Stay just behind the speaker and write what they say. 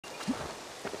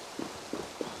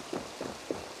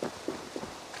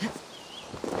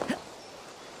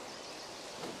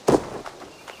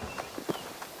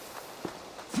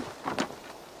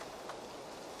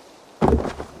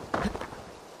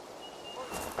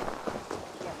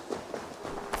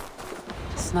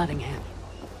Snotingham.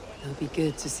 It'll be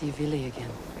good to see Vili again.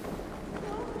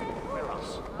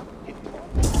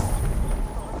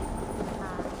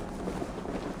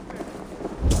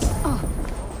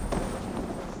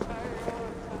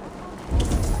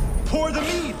 Pour the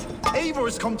mead!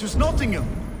 Eivor's come to Snotingham!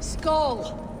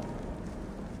 Skull!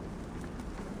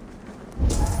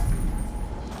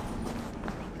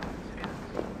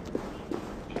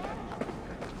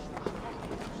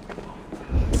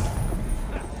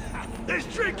 There's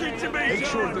drinking to be done! Make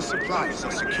sure the supplies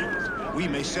are secured. We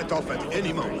may set off at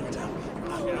any moment.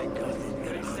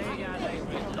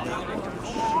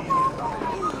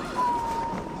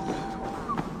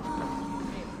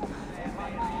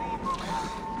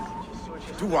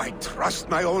 Do I trust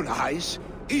my own eyes?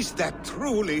 Is that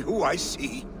truly who I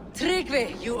see?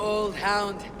 Tryggvi, you old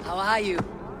hound. How are you?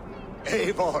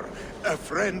 Eivor, a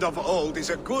friend of old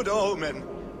is a good omen.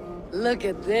 Look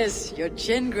at this. Your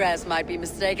chin grass might be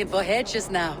mistaken for hedges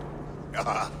now.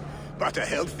 Ah, but a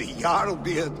healthy Jarl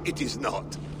beard it is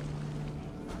not.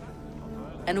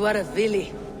 And what of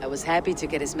Vili? I was happy to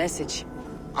get his message.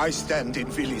 I stand in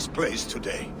Vili's place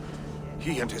today.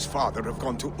 He and his father have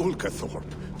gone to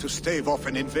Ulkathorpe to stave off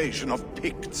an invasion of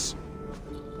Picts.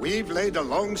 We've laid a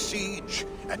long siege,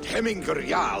 and Hemmingur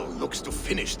Jarl looks to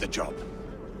finish the job.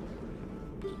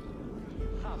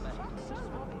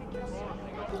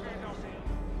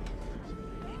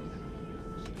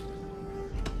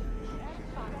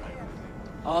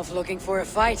 Off looking for a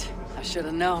fight. I should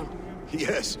have known.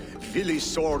 Yes, Vili's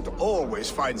sword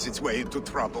always finds its way into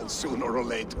trouble sooner or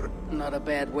later. Not a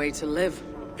bad way to live.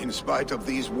 In spite of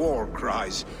these war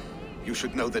cries, you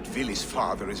should know that Vili's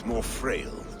father is more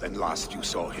frail than last you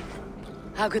saw him.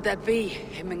 How could that be?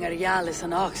 Hemmingur Jarl is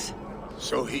an ox.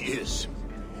 So he is.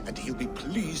 And he'll be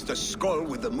pleased to skull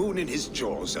with the moon in his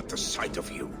jaws at the sight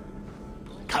of you.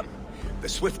 Come, the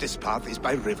swiftest path is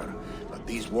by river, but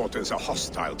these waters are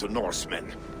hostile to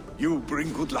Norsemen. You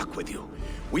bring good luck with you.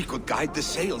 We could guide the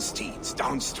sail steeds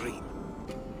downstream.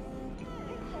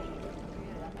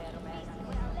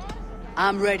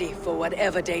 I'm ready for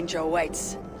whatever danger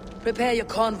awaits. Prepare your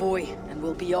convoy, and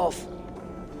we'll be off.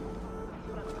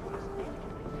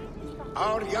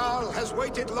 Our Jarl has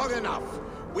waited long enough.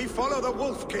 We follow the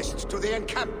Wolf-Kissed to the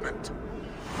encampment.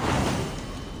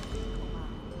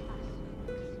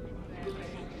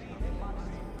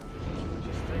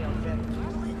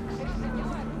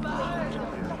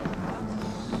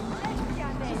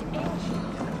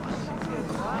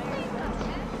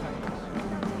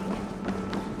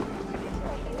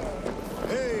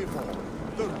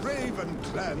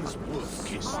 Clan's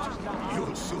Wolf-Kissed.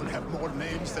 You'll soon have more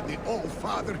names than the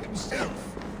All-Father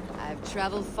himself. I've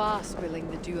traveled far, spilling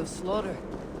the dew of slaughter.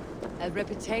 A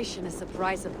reputation is the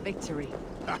price of victory.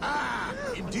 Aha!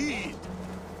 Indeed!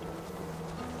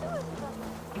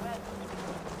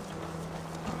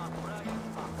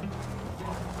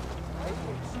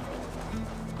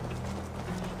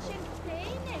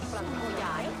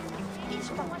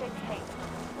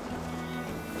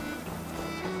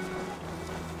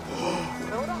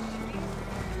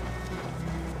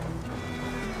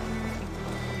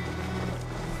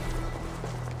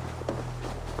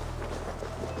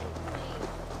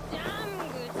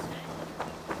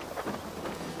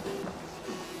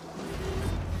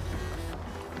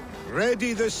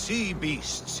 Ready the sea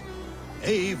beasts.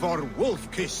 Eivor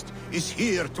Wolf-Kissed is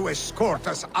here to escort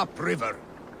us upriver.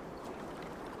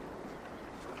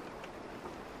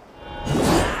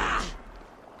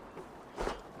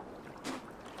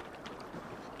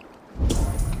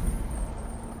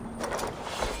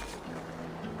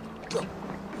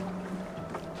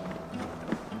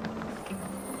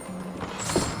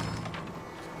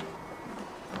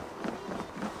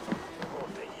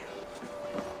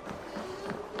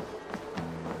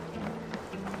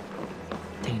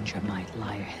 Danger might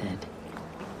lie ahead.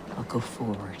 I'll go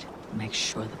forward, make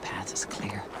sure the path is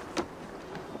clear.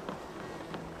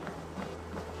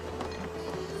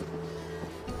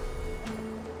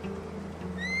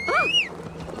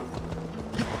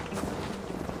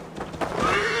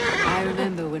 I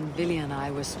remember when Vili and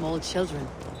I were small children.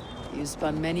 You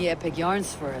spun many epic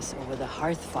yarns for us over the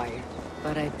hearth fire.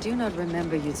 But I do not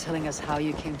remember you telling us how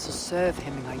you came to serve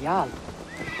Hemmingur Jarl.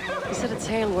 Is it a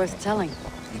tale worth telling?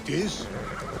 It is,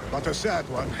 but a sad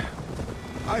one.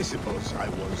 I suppose I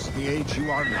was the age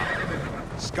you are now.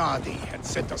 Skadi had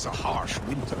sent us a harsh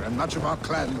winter, and much of our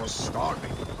clan was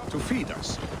starving. To feed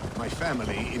us, my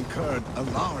family incurred a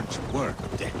large work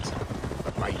debt.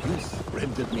 But my youth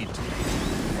rendered me to...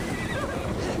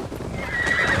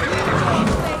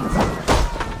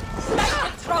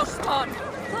 Throstbond!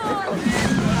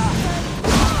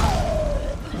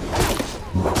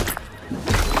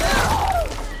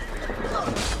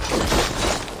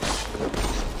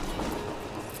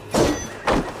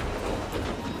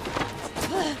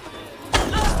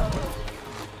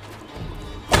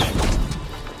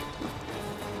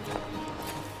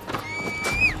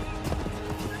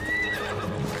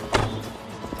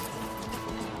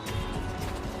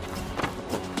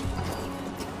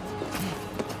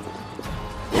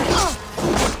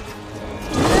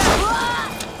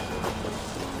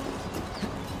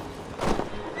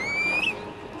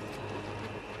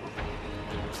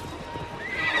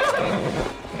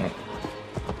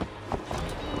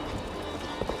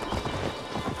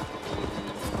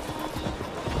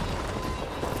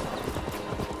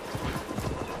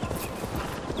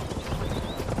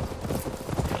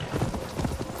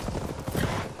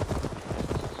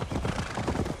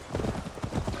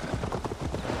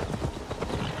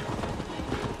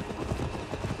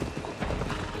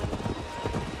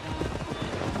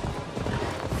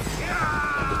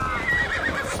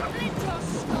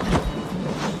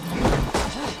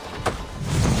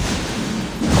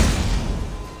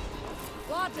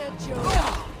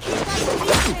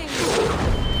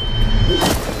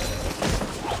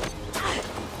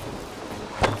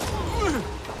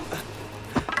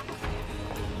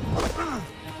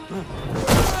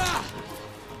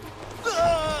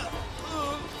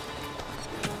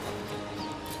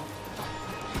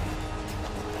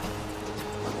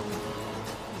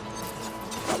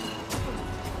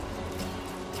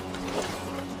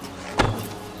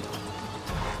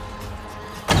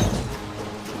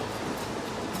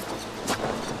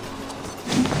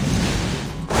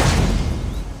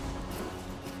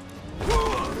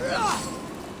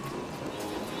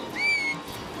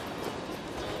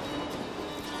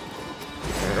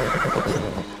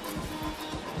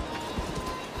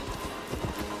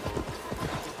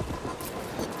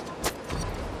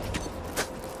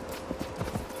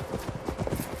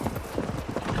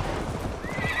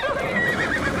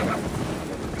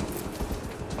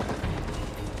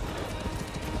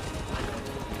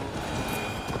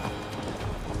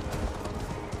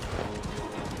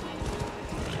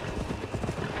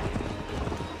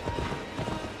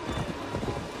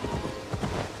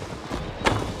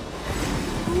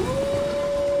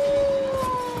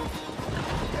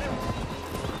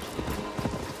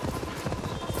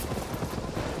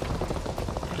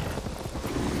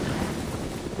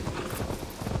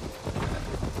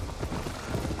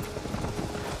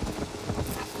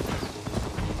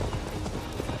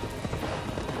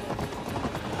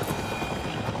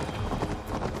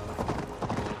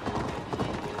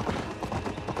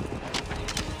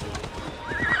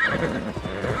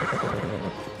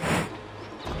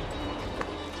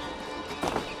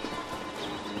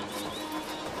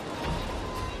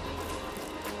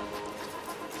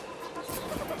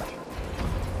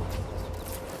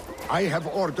 I have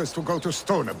orders to go to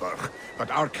Stoneberg,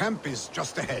 but our camp is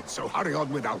just ahead, so hurry on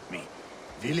without me.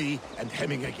 Vili and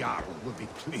Hemminger Jarl will be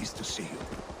pleased to see you.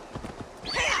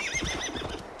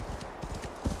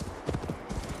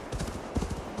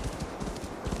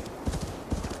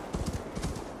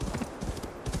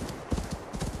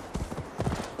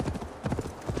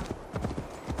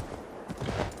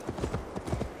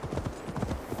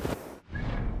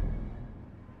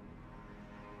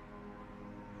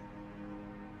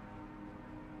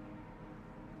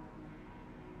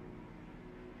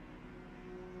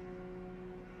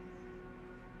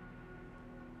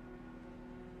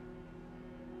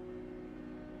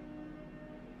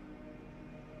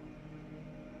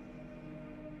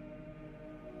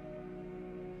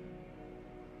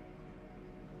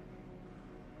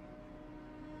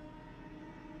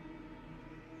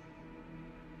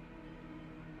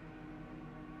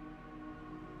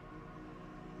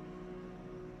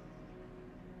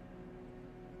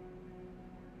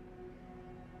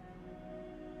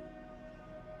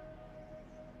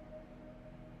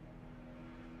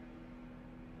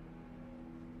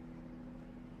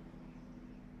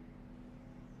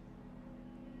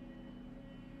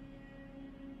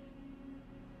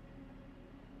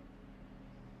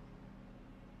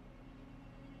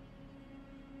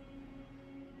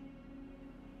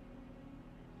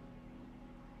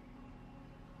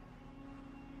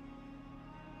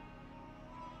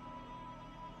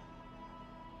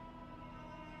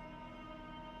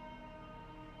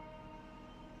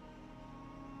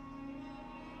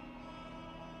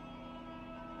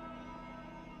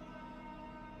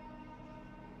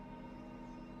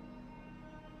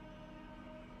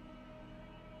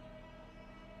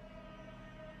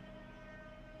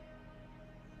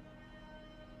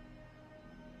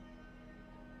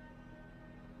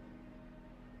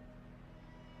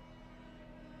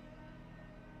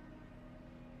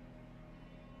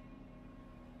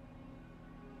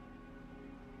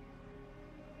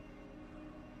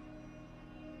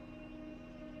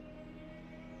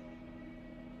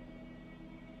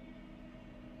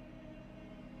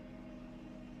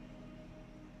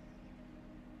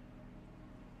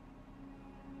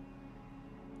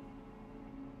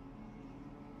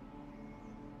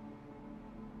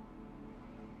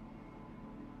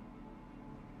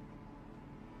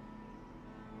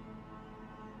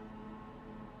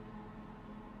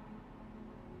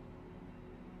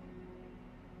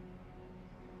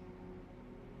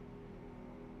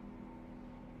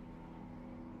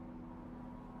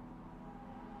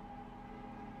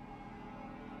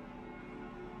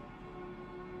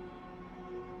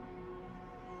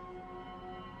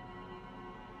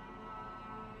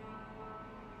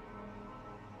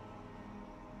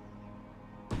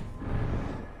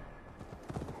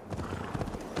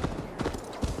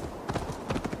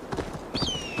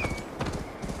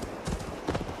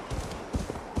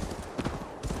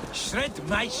 Shred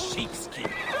my sheepskin.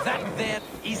 That there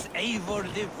is Eivor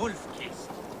the Wolf-Kissed.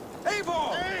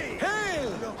 Eivor! Hey!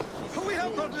 Hail! We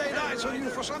have not laid eyes on you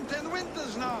for some 10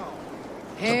 winters now.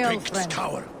 Hail, The friend. Pink's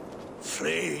Tower.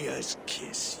 Freya's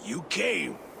kiss. You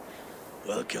came.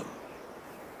 Welcome.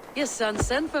 Your son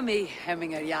sent for me,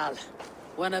 Hemminger Jarl.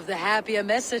 One of the happier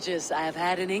messages I have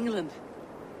had in England.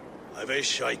 I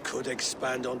wish I could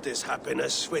expand on this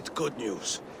happiness with good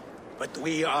news. But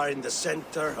we are in the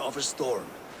center of a storm.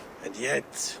 And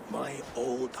yet, my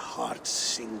old heart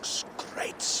sings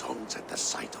great songs at the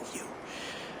sight of you.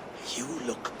 You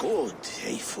look good,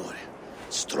 Eivor.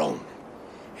 Strong,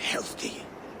 healthy.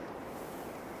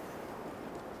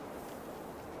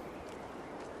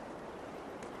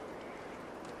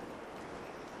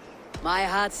 My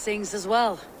heart sings as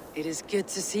well. It is good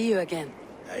to see you again.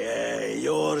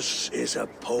 Yours is a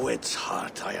poet's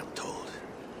heart, I am told.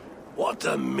 What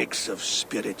a mix of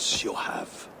spirits you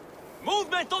have.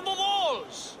 Movement on the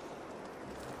walls!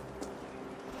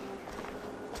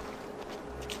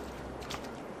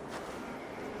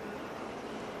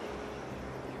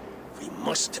 We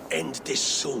must end this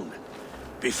soon,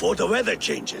 before the weather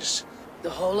changes.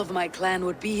 The whole of my clan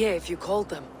would be here if you called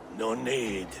them. No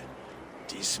need.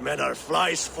 These men are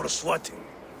flies for swatting.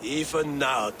 Even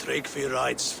now, Tryggvi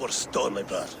rides for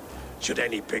Stoneberg, should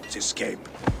any Picts escape.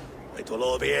 It will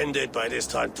all be ended by this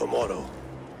time tomorrow.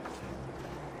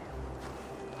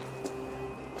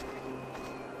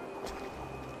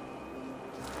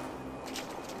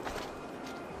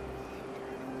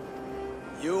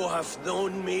 You have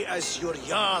known me as your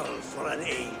Jarl for an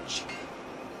age.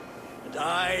 And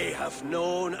I have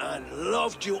known and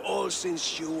loved you all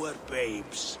since you were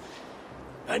babes.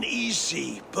 An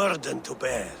easy burden to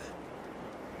bear.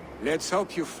 Let's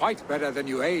hope you fight better than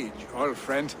you age, old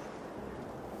friend.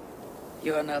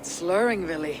 You're not slurring,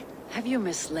 Willy. Have you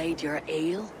mislaid your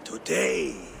ale?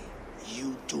 Today,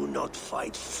 you do not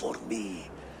fight for me.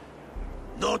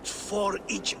 Not for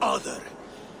each other.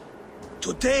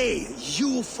 Today,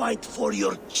 you fight for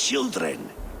your children.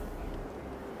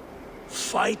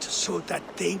 Fight so that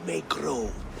they may grow.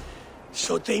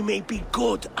 So they may be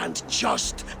good and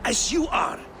just as you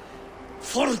are.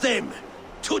 For them,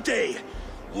 today,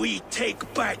 we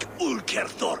take back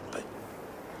Ulkerthorpe.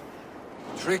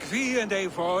 Tryggvi and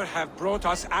Eivor have brought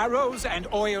us arrows and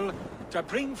oil to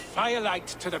bring firelight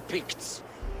to the Picts,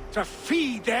 to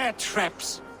feed their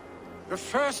traps. The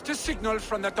first to signal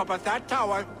from the top of that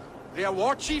tower, their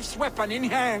war chief's weapon in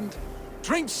hand,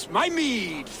 drinks my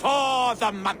mead for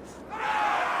the month.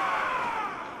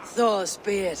 Thor's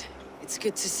beard. It's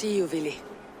good to see you, Willy.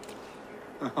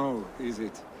 Oh, is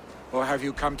it? Or have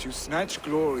you come to snatch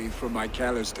glory from my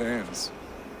calloused hands?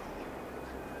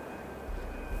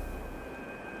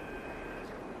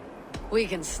 We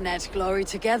can snatch glory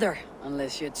together,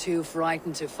 unless you're too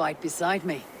frightened to fight beside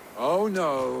me. Oh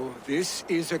no, this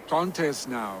is a contest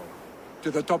now.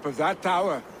 To the top of that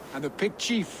tower, and the Pict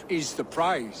Chief is the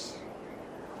prize.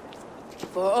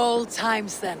 For old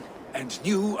times, then. And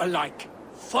new alike.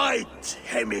 Fight,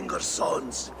 Hemminger's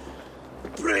sons.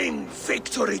 Bring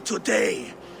victory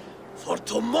today. For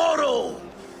tomorrow,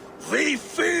 we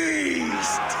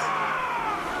feast!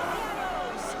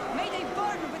 May they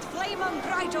burn with flame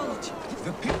unbridled!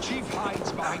 The Pict Chief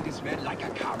hides behind his men like a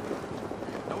coward.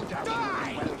 No doubt he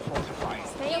will be well fortified.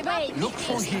 Stay away! Look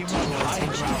for him on high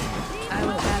ground. I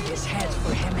will have his head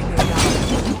for Hemminger down.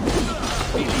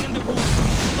 Feeling in the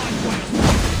wound.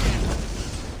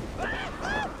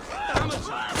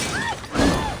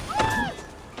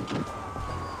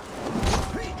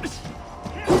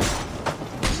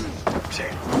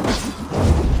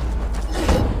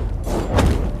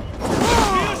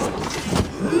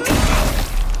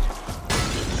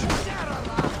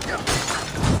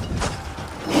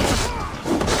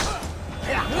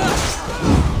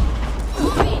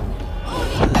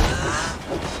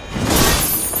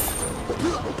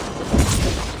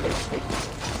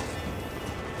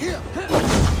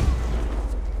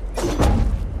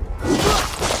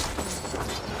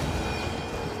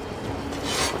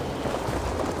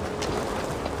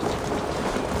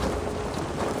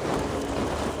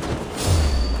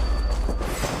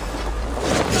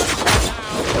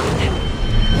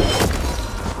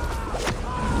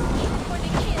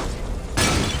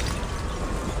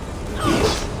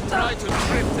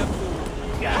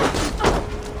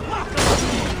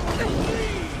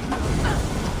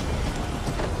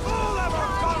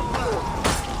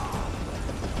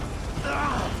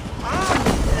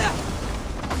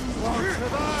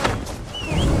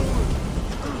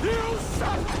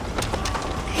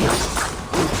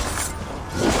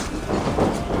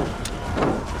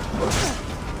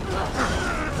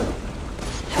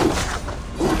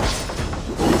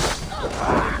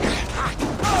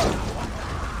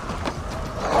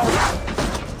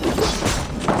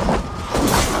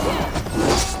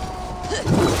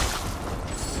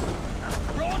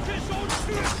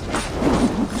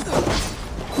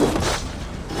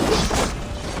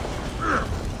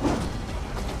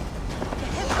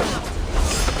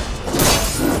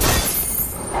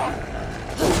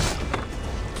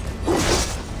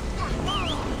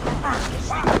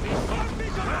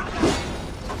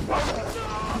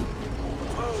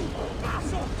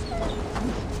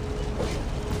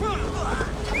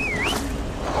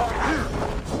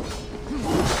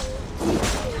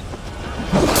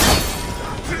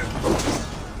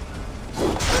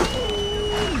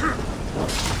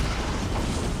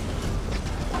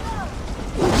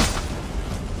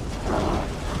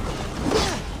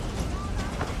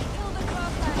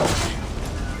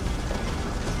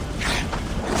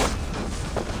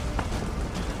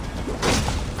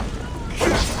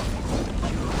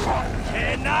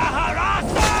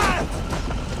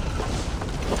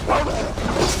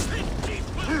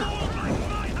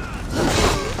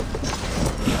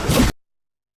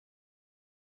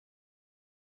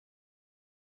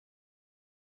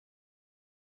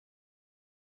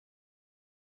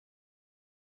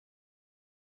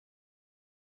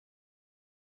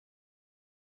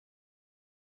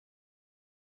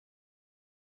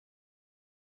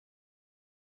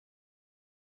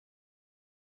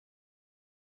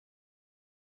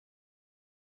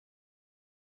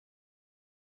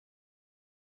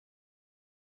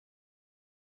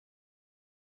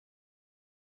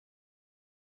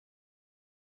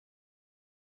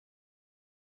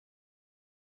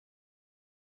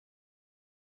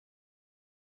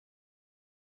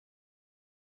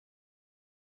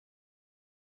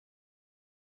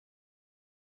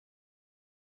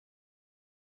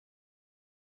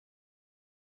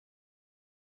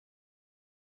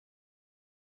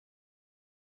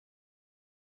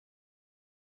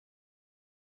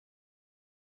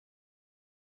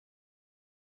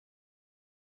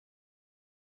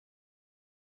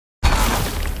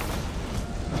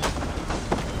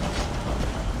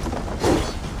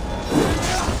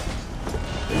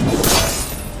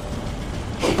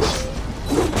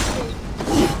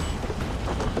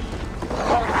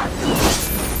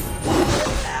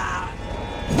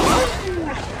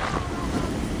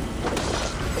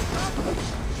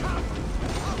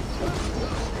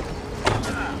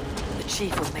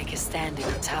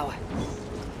 tower.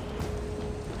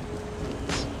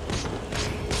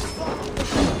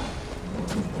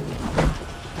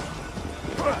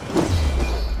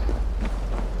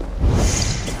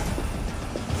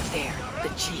 There, the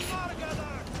chief.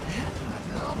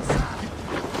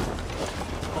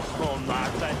 Oh,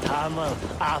 Martha Tamal,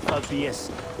 Alphabius.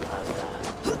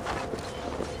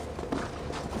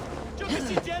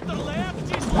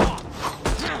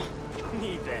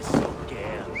 Ni beso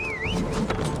girl.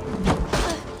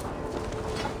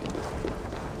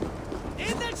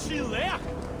 In that she left.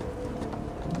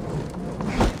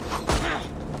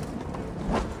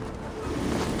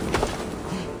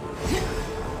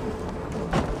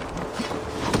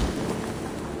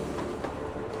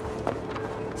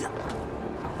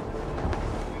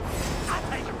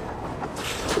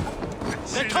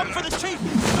 They come for the chief!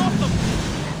 Stop them!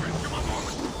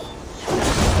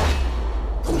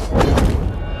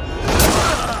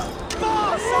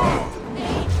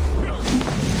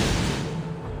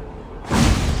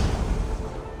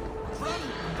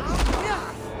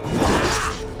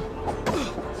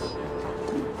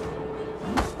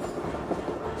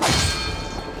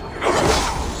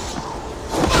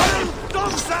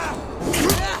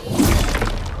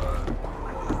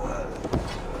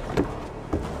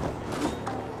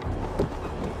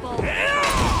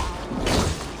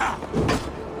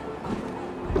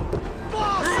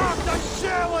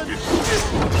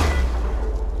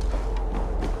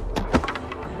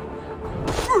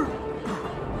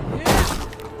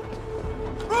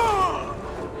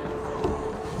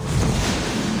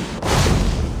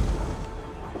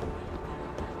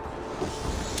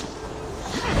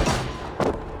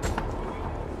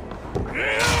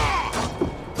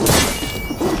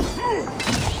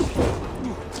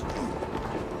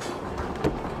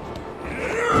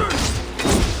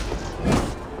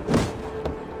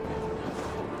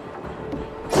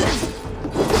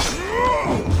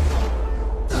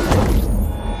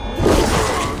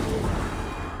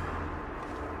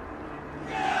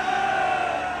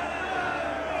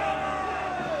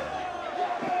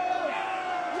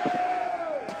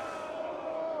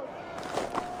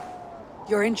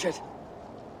 You're injured.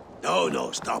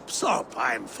 No, stop.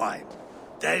 I'm fine.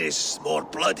 There is more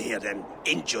blood here than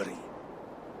injury.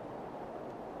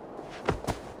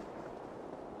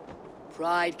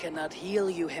 Pride cannot heal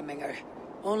you, Hemminger.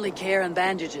 Only care and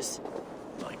bandages.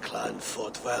 My clan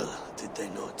fought well, did they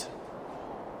not?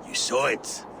 You saw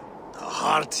it. The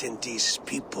heart in these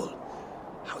people.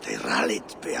 How they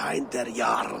rallied behind their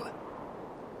Jarl.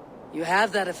 You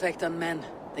have that effect on men.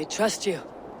 They trust you.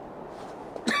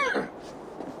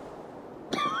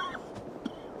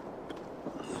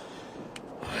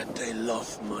 And they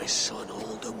love my son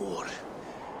all the more.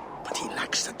 But he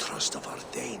lacks the trust of our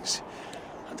Danes.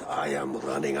 And I am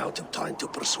running out of time to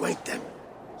persuade them.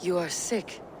 You are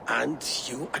sick. And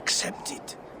you accept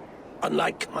it.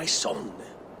 Unlike my son,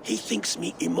 he thinks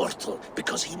me immortal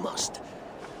because he must.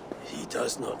 He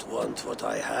does not want what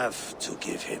I have to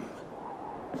give him.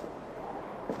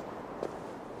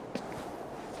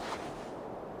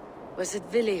 Was it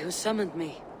Vili who summoned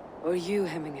me? Or you,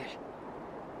 Hemminger?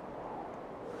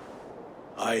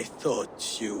 I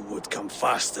thought you would come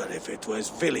faster if it was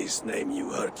Vili's name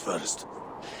you heard first.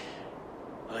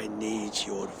 I need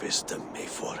your wisdom,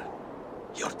 Mayfor.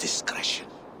 Your discretion.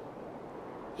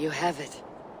 You have it.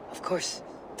 Of course.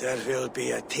 There will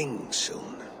be a thing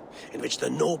soon, in which the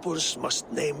nobles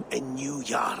must name a new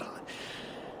Jarl.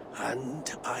 And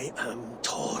I am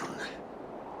torn.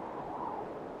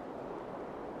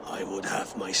 I would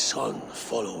have my son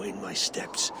follow in my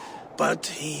steps, but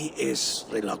he is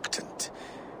reluctant.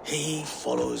 He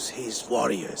follows his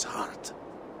warrior's heart.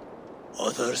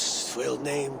 Others will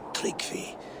name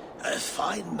Tryggvi, a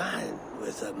fine man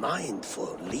with a mind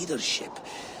for leadership.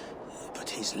 But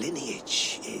his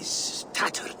lineage is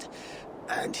tattered,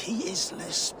 and he is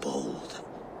less bold.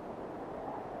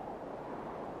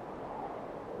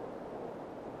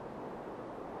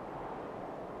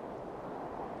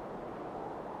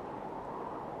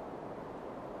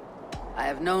 I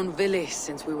have known Vili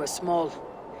since we were small.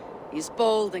 He's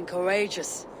bold and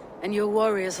courageous, and your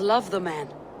warriors love the man.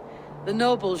 The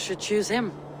nobles should choose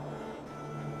him.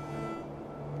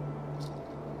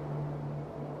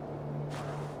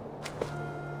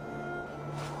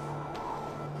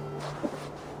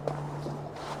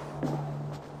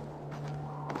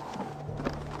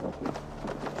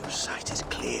 Your sight is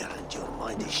clear and your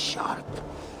mind is sharp.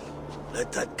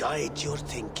 Let that guide your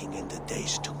thinking in the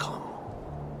days to come.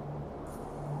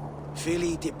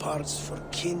 Vili departs for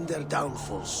Kinder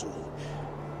downfall soon.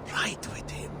 Ride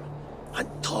with him, and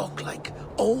talk like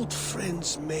old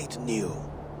friends made new.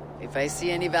 If I see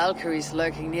any Valkyries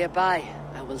lurking nearby,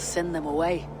 will send them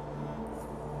away.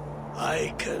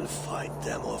 I can fight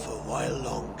them off a while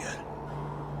longer.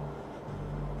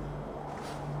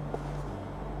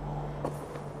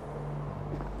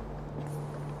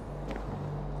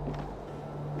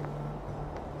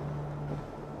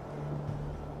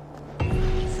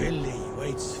 Vili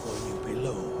waits for you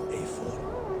below, Eivor.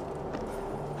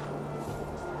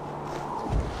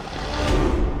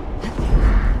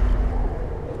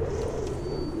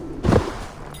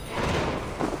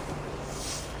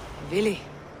 Vili.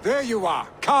 There you are.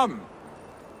 Come.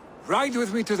 Ride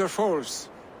with me to the falls.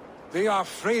 They are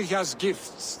Freya's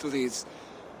gifts to these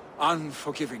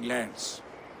unforgiving lands.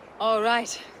 All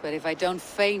right, but if I don't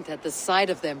faint at the sight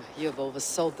of them, you've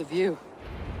oversold the view.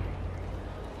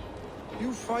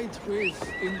 You fight with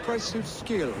impressive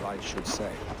skill, I should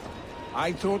say.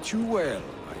 I taught you well,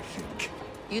 I think.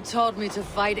 You taught me to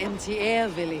fight empty air,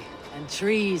 Vili, and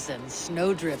trees and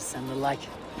snowdrifts and the like.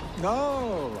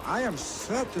 No, I am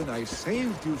certain I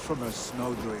saved you from a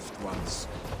snowdrift once,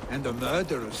 and a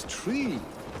murderous tree.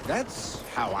 That's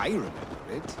how I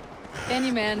remember it. Any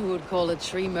man who would call a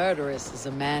tree murderous is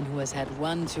a man who has had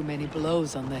one too many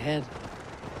blows on the head.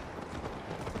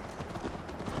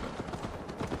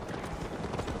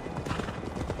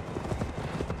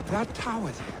 That tower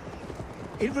there.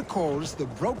 It recalls the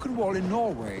broken wall in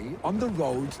Norway on the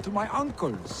road to my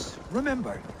uncle's.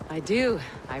 Remember? I do.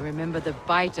 I remember the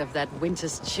bite of that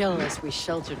winter's chill as we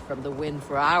sheltered from the wind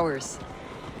for hours.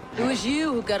 It was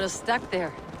you who got us stuck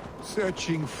there.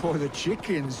 Searching for the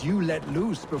chickens you let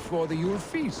loose before the Yule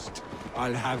feast.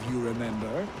 I'll have you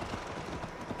remember.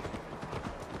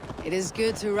 It is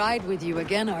good to ride with you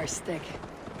again, Arstic.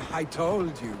 I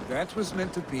told you, that was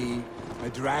meant to be a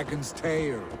dragon's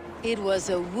tail. It was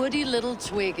a woody little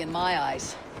twig in my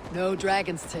eyes. No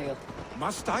dragon's tail.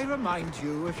 Must I remind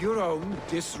you of your own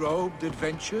disrobed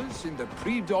adventures in the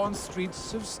pre-dawn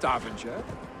streets of Stavanger?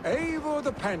 Eivor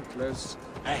the Pantless,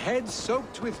 a head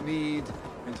soaked with mead,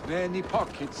 and many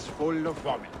pockets full of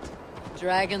vomit.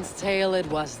 Dragon's tail it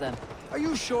was then. Are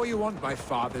you sure you want my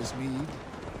father's mead?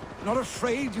 Not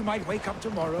afraid you might wake up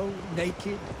tomorrow,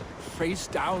 naked, face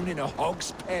down in a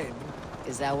hog's pen?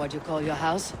 Is that what you call your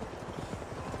house?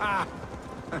 Ah!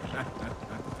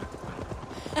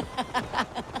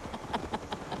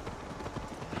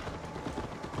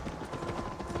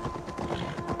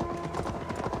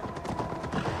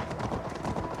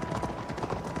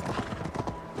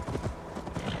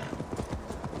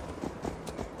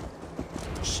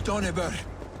 Stonebur,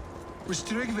 was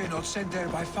Tryggvi not sent there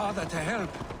by father to help?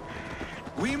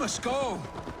 We must go!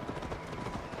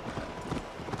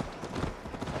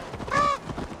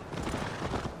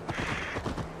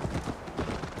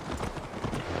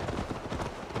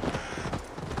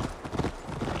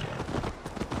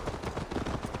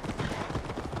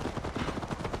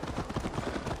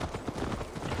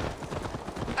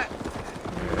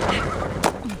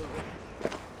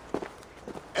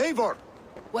 Eivor!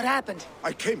 What happened?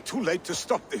 I came too late to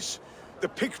stop this. The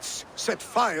Picts set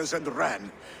fires and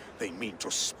ran. They mean to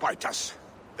spite us.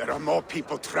 There are more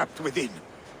people trapped within.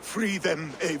 Free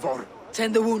them, Eivor.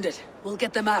 Tend the wounded. We'll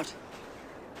get them out.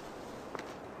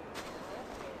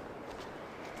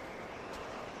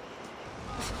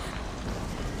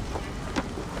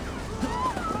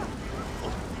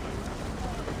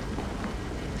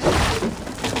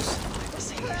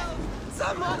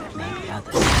 Someone,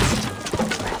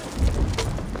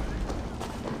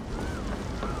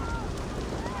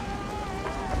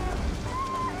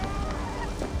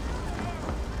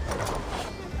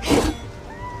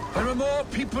 There are more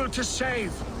people to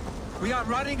save. We are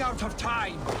running out of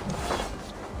time.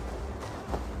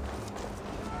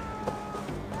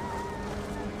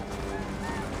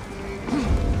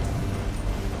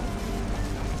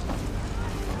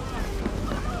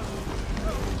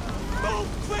 Move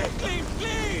quickly,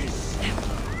 please!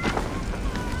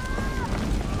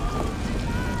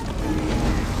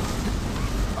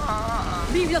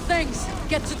 Leave your things.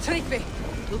 Get to Tryggvi.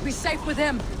 We'll be safe with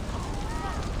him.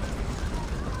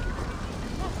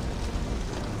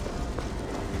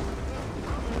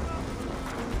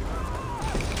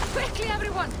 Quickly,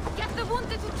 everyone! Get the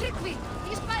wounded to Tryggvi!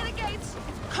 He's by the gates!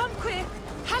 Come quick!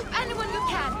 Help anyone you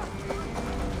can!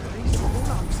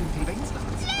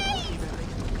 Please!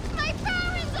 My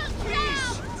parents are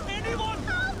drowned! Anyone!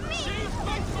 Help me! Save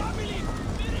my family!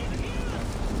 We're in here!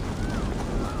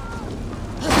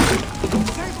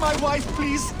 Save my wife,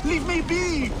 please! Leave me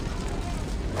be!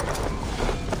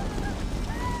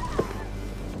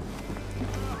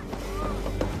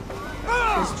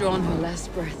 She's drawn her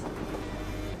last breath.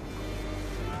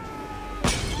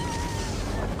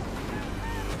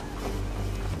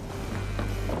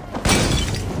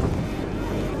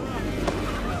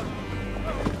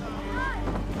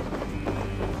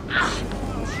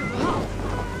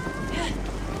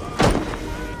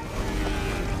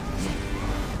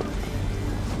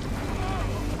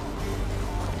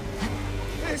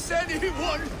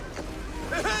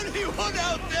 anyone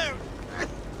out there?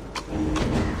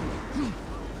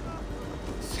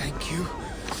 Thank you.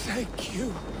 Thank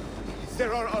you.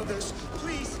 There are others.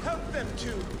 Please help them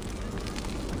too.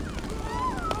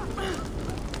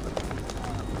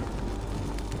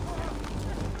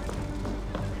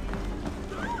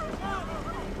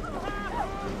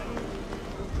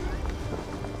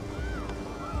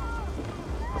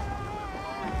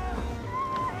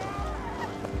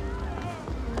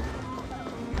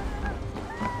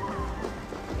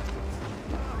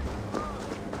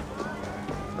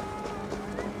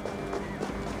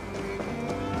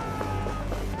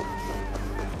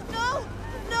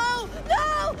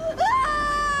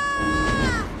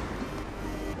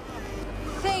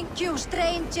 Thank you,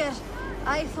 stranger.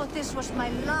 I thought this was my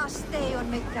last day on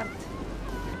Midgard.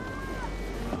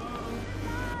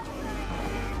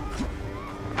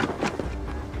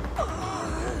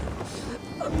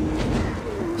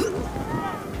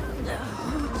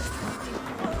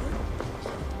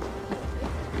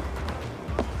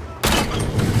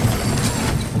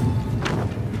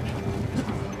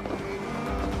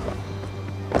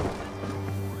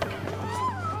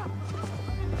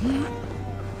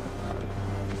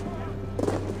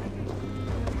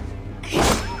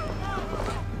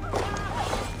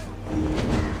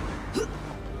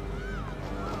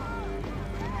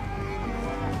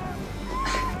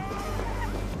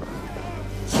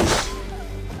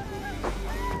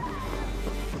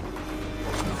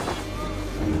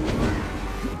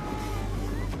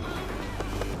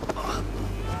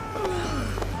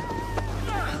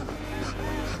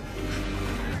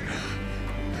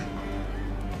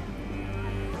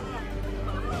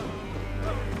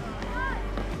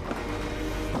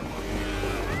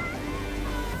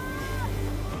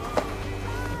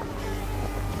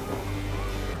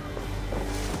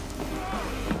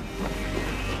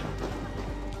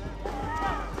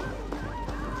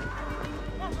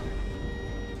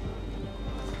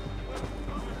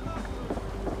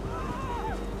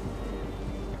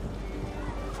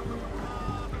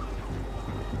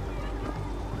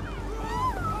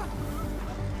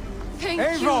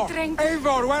 Thank you, Drink.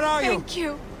 Eivor, where are you? Thank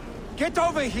you. Get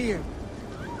over here.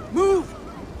 Move!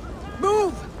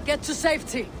 Move! Get to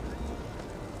safety.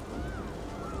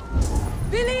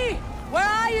 Billy! Where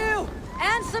are you?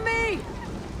 Answer me!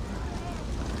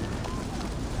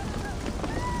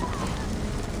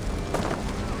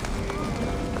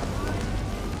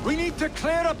 We need to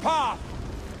clear a path.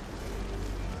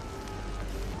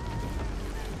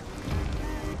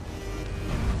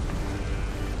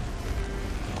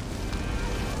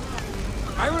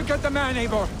 I will get the man,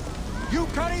 Eivor. You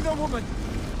carry the woman.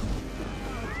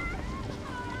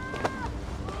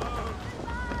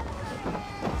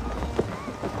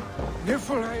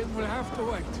 Niflheim will have to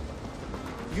wait.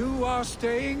 You are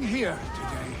staying here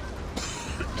today.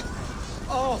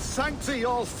 Oh, thank thee,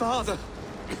 all father.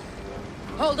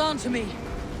 Hold on to me.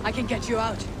 I can get you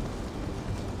out.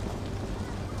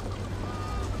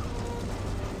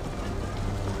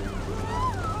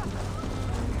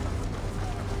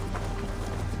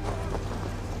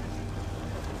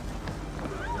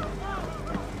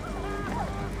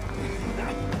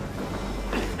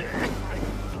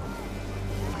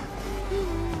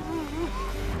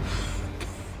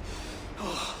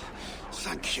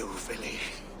 Thank you, Vili.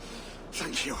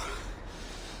 Thank you.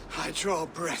 I draw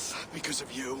breath because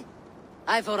of you.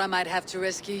 I thought I might have to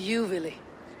rescue you, Billy.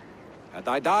 Had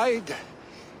I died,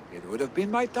 it would have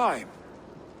been my time.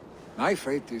 My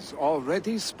fate is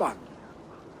already spun.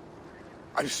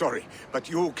 I'm sorry, but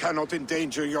you cannot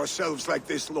endanger yourselves like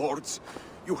this, lords.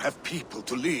 You have people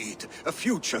to lead, a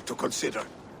future to consider.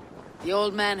 The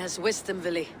old man has wisdom,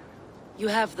 Billy. You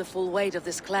have the full weight of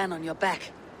this clan on your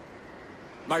back.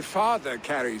 My father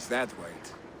carries that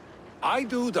weight. I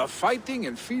do the fighting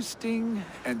and feasting,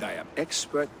 and I am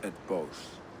expert at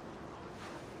both.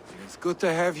 It's good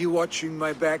to have you watching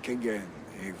my back again,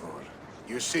 Eivor.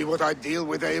 You see what I deal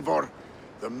with, Eivor?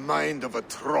 The mind of a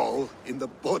troll in the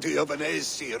body of an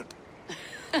Aesir.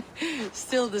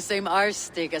 Still the same arse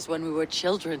stick as when we were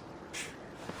children.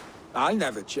 I'll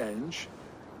never change.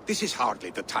 This is hardly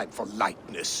the time for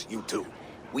lightness, you two.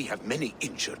 We have many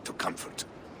injured to comfort.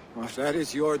 Well, that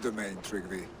is your domain,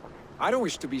 Tryggvi. I don't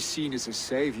wish to be seen as a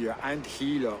savior and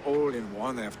healer all in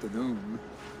one afternoon.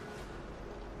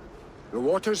 The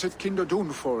waters at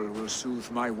Kinderdunfol will soothe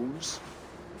my wounds.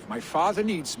 If my father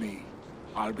needs me,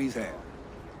 I'll be there.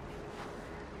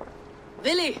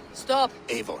 Billy, stop!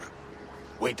 Eivor,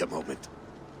 wait a moment.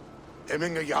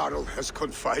 Hemminger Jarl has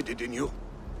confided in you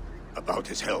about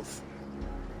his health.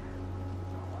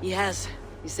 He has.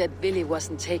 He said Billy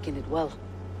wasn't taking it well.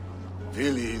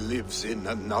 Vili lives in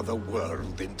another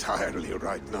world entirely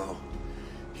right now.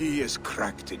 He is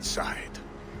cracked inside,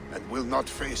 and will not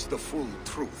face the full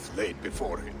truth laid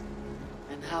before him.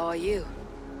 And how are you?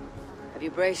 Have you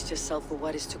braced yourself for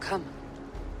what is to come?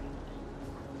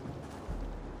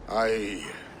 I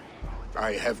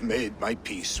have made my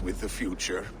peace with the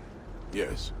future,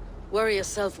 yes. Worry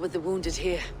yourself with the wounded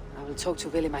here. I will talk to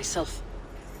Willie myself.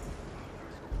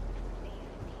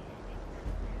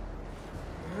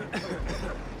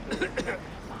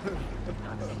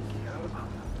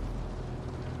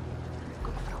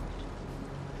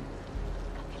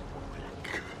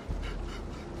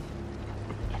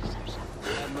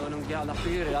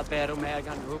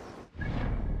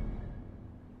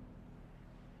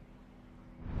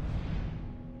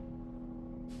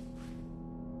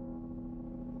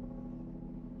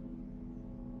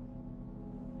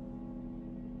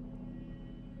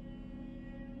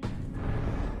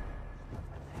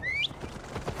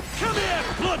 Come here,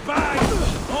 bloodbag!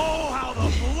 Oh, how the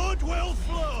blood will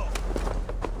flow!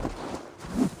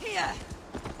 Here!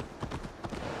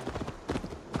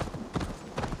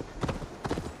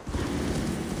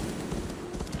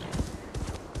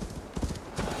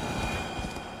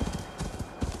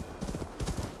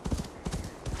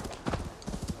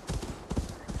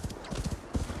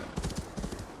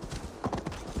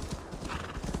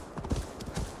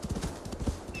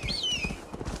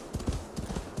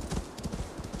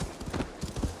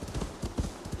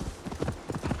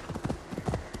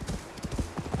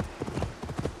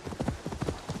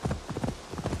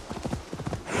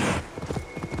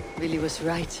 Willie was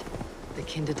right. The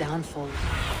Kinder downfall.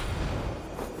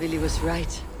 Willie was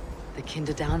right. The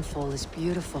Kinder downfall is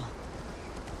beautiful.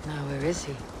 Now where is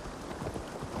he?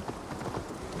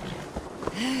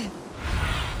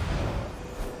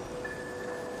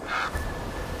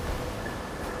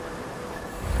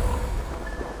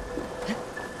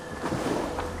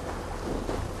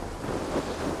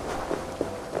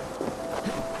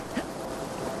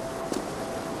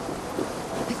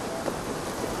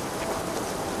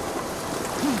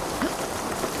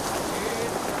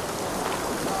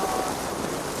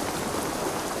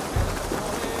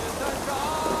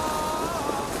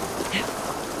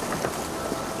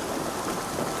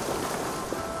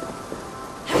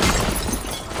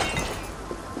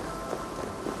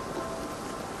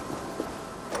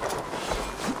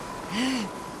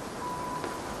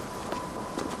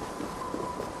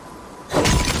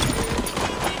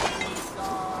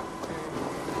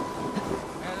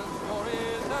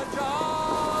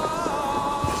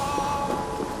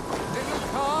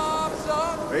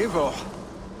 Eivor,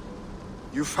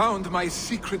 you found my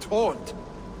secret haunt.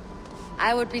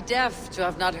 I would be deaf to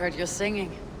have not heard your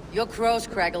singing. Your crow's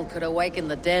crackle could awaken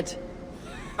the dead.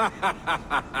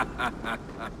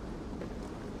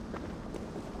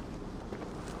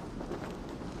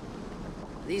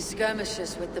 These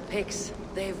skirmishes with the Picts,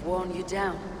 they've worn you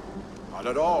down. Not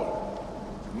at all.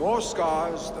 The more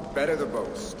scars, the better the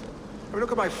boast. I mean,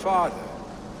 look at my father.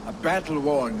 A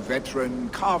battle-worn veteran,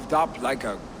 carved up like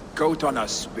a goat on a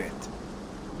spit.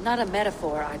 Not a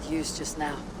metaphor I'd use just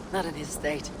now. Not in his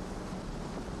state.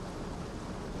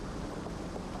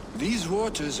 These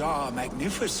waters are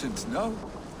magnificent, no?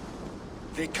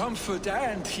 They comfort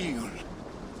and heal.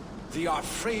 They are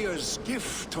Freya's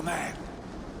gift to man.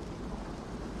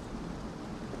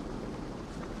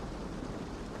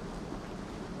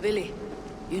 Willie,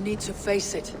 you need to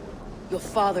face it. Your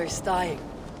father is dying.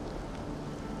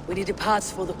 When he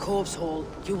departs for the corpse hall,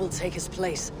 you will take his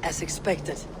place, as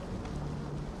expected.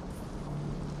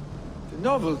 The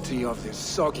novelty of this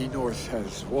soggy north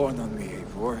has worn on me,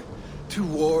 Eivor. Too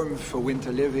warm for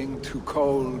winter living, too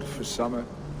cold for summer.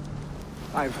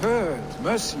 I've heard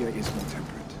Mercia is more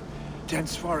temperate.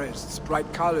 Dense forests,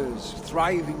 bright colors,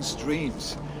 thriving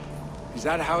streams. Is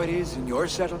that how it is in your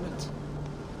settlement?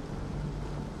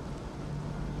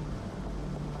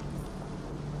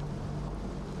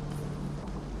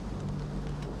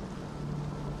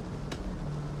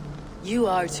 You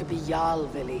are to be Jarl,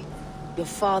 Willie. Your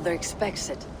father expects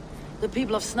it. The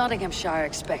people of Snotinghamscire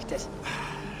expect it.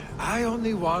 I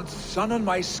only want sun on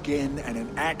my skin and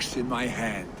an axe in my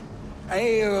hand.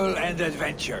 Ale and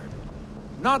adventure.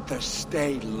 Not the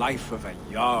staid life of a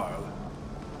Jarl.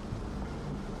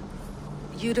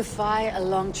 You defy a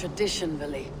long tradition,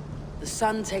 Willie. The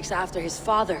son takes after his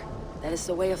father. That is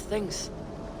the way of things.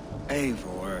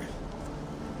 Eivor.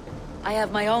 I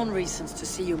have my own reasons to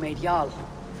see you made Jarl.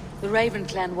 The Raven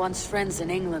clan wants friends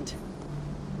in England.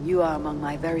 You are among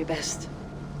my very best.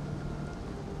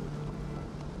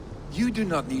 You do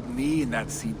not need me in that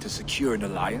seat to secure an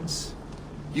alliance.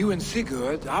 You and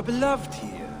Sigurd are beloved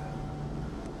here.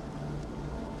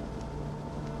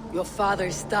 Your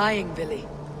father's dying, Billy.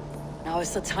 Now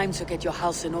is the time to get your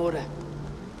house in order.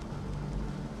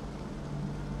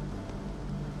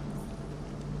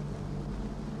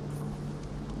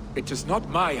 It is not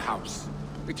my house.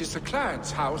 It is the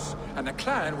clan's house, and the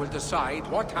clan will decide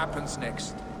what happens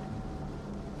next.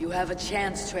 You have a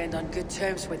chance to end on good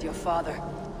terms with your father.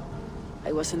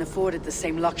 I wasn't afforded the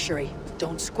same luxury.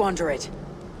 Don't squander it.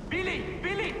 Billy!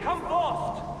 Billy, come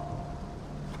forth!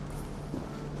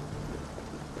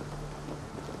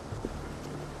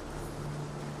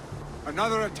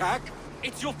 Another attack?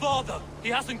 It's your father! He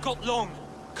hasn't got long!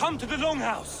 Come to the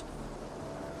longhouse!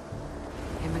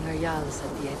 Hemminger Jarl is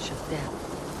at the edge of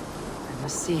death. I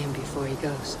must see him before he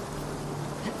goes.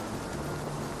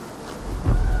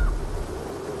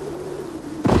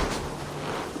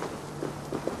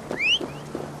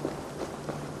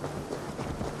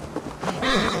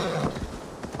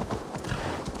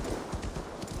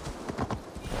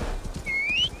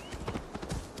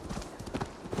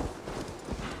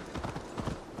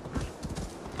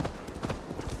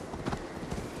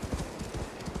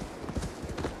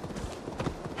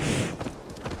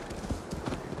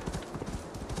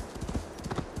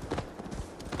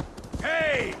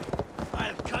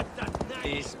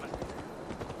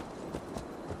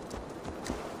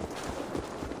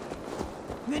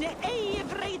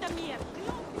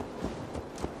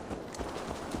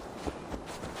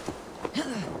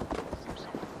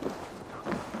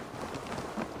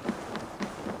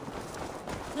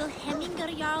 Will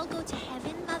Hemminger Jarl go to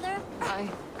heaven, Mother?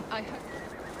 I heard...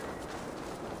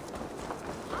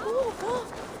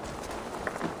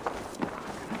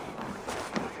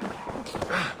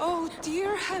 Oh,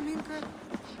 dear Hemminger.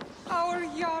 Our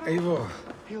Jarl. Eivor.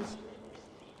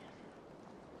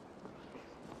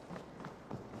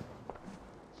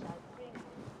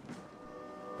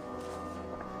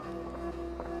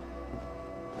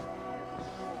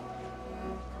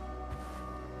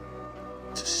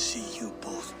 To see you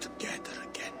both together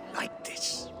again like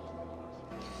this.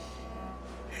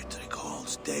 It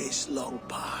recalls days long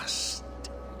past.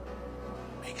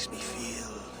 Makes me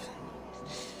feel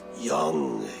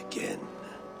young again.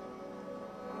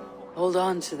 Hold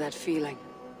on to that feeling,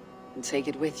 and take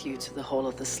it with you to the Hall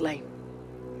of the Slain.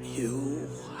 You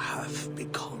have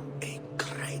become a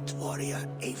great warrior,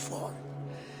 Eivor.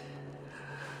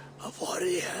 A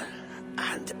warrior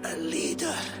and a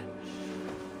leader.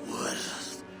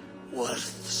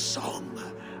 Worth song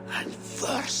and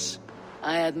verse.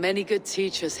 I had many good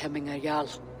teachers, Hemminger Jarl.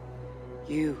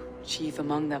 You, chief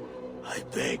among them. I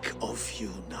beg of you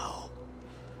now,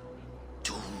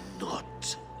 do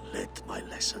not let my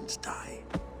lessons die.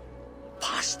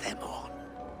 Pass them on.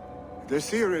 The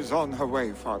seer is on her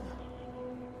way, Father.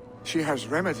 She has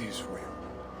remedies for you.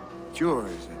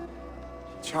 Cures and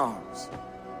charms.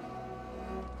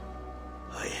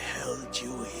 I held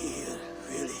you here,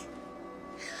 really.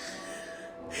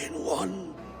 In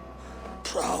one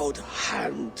proud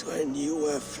hand when you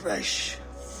were fresh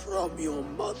from your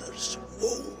mother's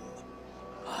womb.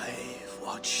 I've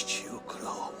watched you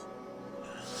grow.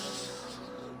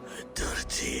 A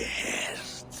dirty-haired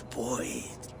boy,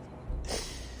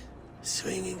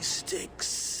 swinging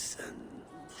sticks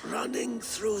and running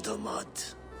through the mud,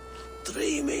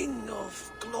 dreaming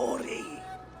of glory.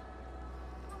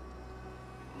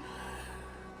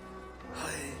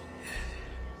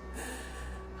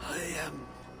 I am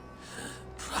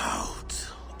proud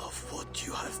of what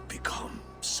you have become,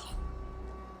 son.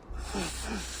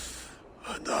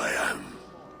 And I am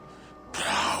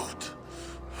proud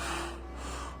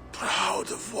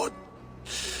of what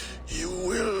you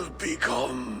will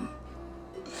become.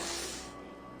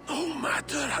 No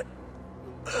matter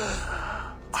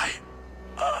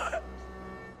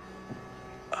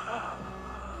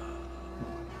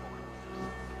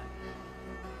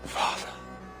Father.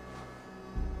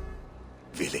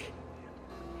 Willy.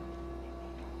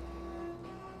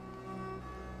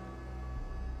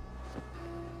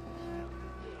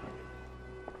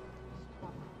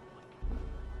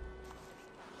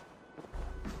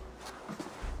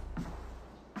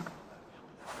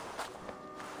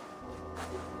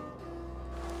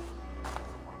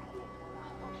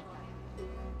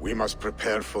 We must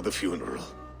prepare for the funeral.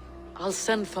 I'll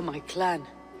send for my clan.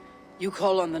 You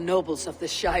call on the nobles of the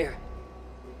Shire.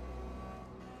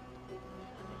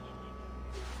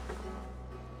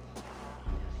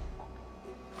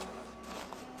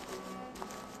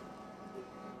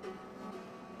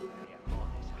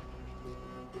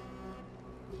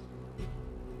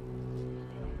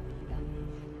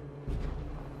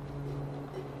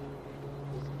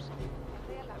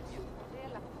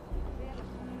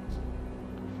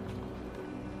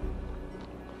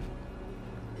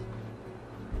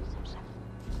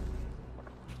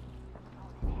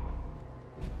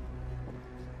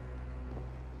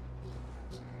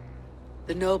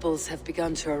 The nobles have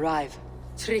begun to arrive.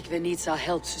 Tryggvi needs our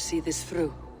help to see this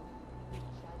through.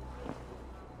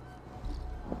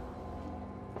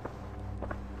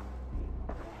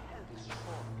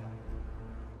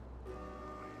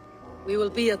 We will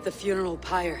be at the funeral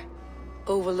pyre,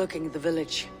 overlooking the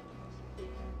village.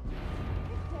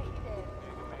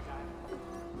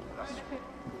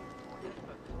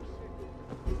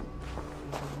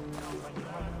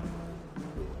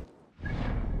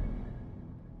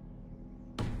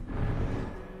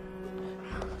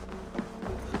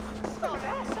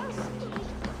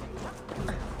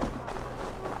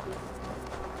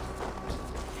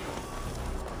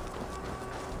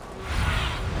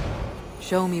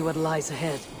 Show me what lies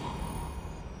ahead.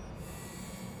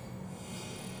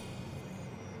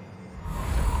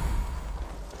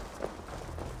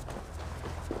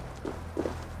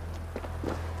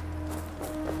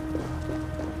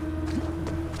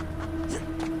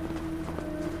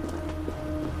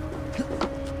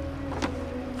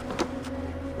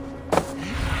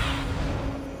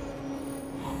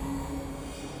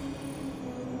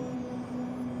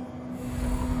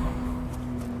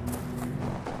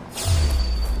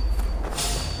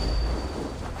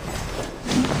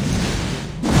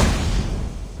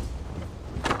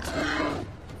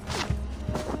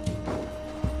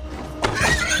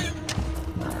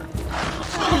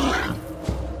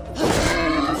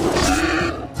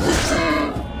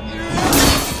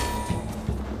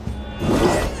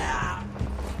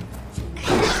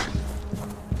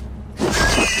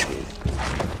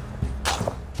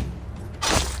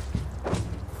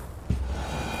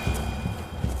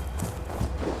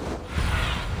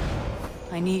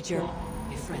 I need your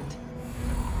friend.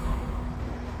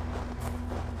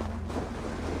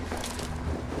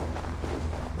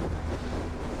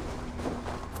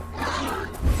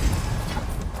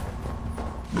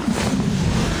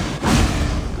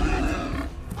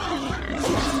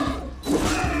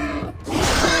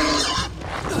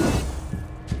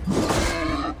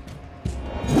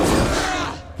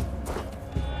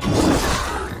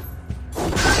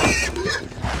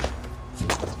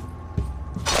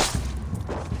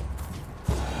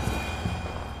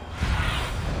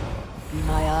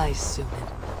 My eyes, Sunan.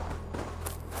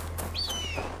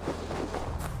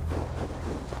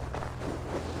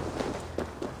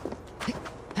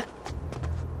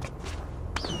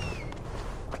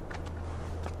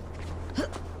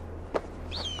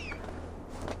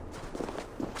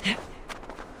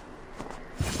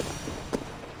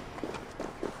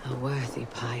 A worthy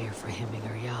pyre for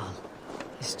Hemminger Jarl.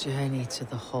 His journey to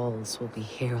the halls will be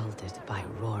heralded by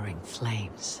roaring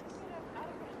flames.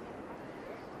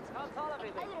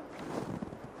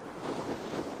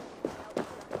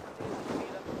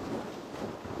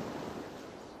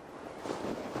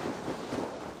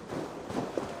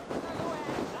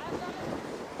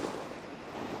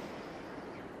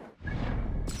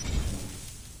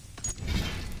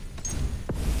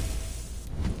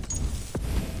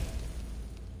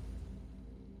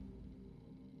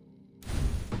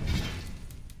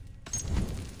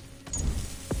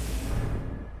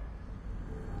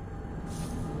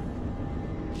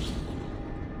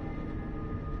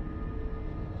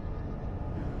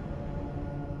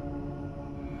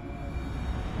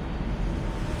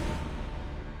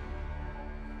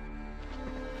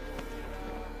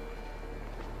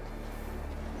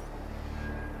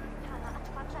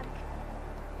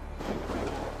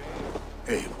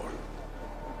 Eivor.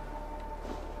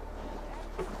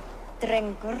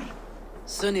 Drengur.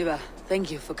 Sunniva,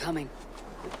 thank you for coming.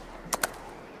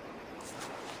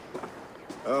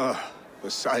 The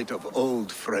sight of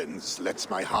old friends lets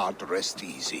my heart rest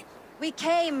easy. We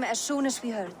came as soon as we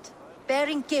heard,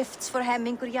 bearing gifts for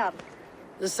Hemminger Jarl.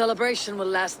 The celebration will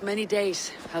last many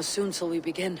days. How soon shall we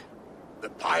begin? The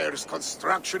pyre's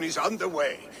construction is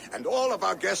underway, and all of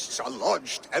our guests are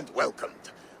lodged and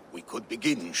welcomed. We could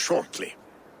begin shortly.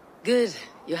 Good.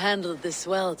 You handled this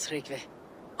well, Tryggvi.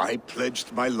 I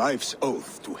pledged my life's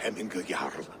oath to Hemminger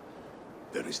Jarl.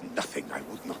 There is nothing I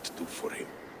would not do for him.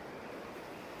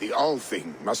 The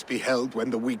Althing must be held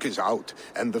when the week is out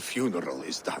and the funeral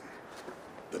is done.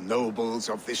 The nobles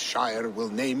of this shire will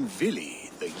name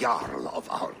Vili the Jarl of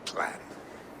our clan.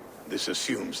 This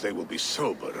assumes they will be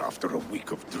sober after a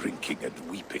week of drinking and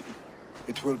weeping.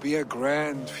 It will be a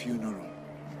grand funeral.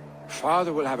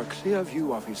 Father will have a clear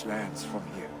view of his lands from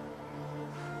here.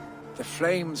 The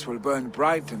flames will burn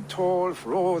bright and tall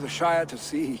for all the Shire to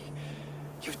see.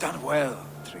 You've done well,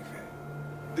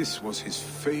 Tryggvi. This was his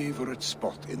favorite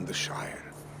spot in the Shire.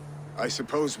 I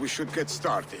suppose we should get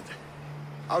started.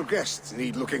 Our guests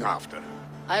need looking after.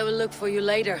 I will look for you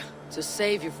later, to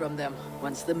save you from them,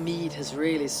 once the mead has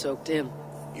really soaked in.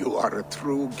 You are a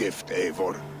true gift,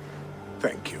 Eivor.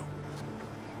 Thank you.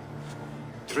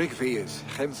 Tryggvi is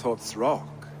Hemthor's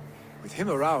rock. With him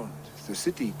around, the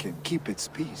city can keep its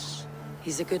peace.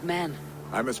 He's a good man.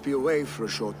 I must be away for a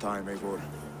short time, Eivor.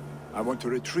 I want to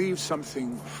retrieve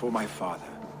something for my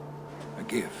father. A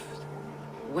gift.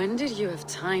 When did you have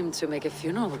time to make a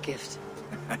funeral gift?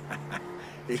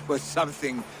 It was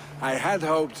something I had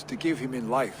hoped to give him in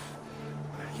life.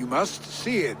 You must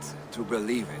see it to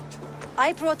believe it.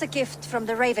 I brought a gift from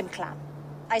the Raven clan.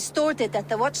 I stored it at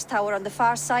the watchtower on the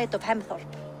far side of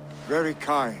Hemthorpe. Very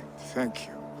kind, thank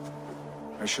you.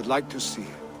 I should like to see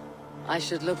it. I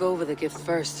should look over the gift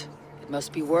first. It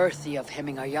must be worthy of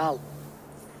Hemmingar Jarl.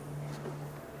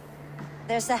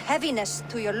 There's a heaviness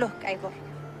to your look, Eivor.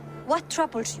 What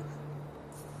troubles you?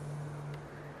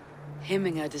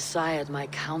 Hemmingar desired my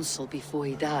counsel before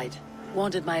he died.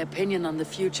 Wanted my opinion on the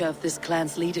future of this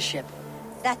clan's leadership.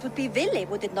 That would be Vili,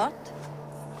 would it not?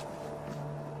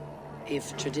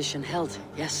 If tradition held,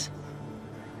 yes.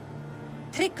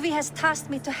 Tryggvi has tasked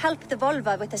me to help the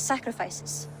Volva with the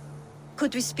sacrifices.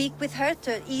 Could we speak with her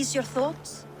to ease your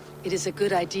thoughts? It is a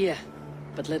good idea,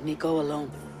 but let me go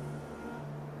alone.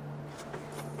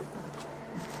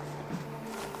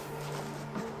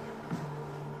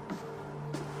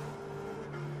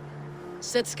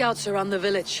 Set scouts around the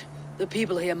village. The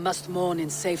people here must mourn in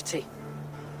safety.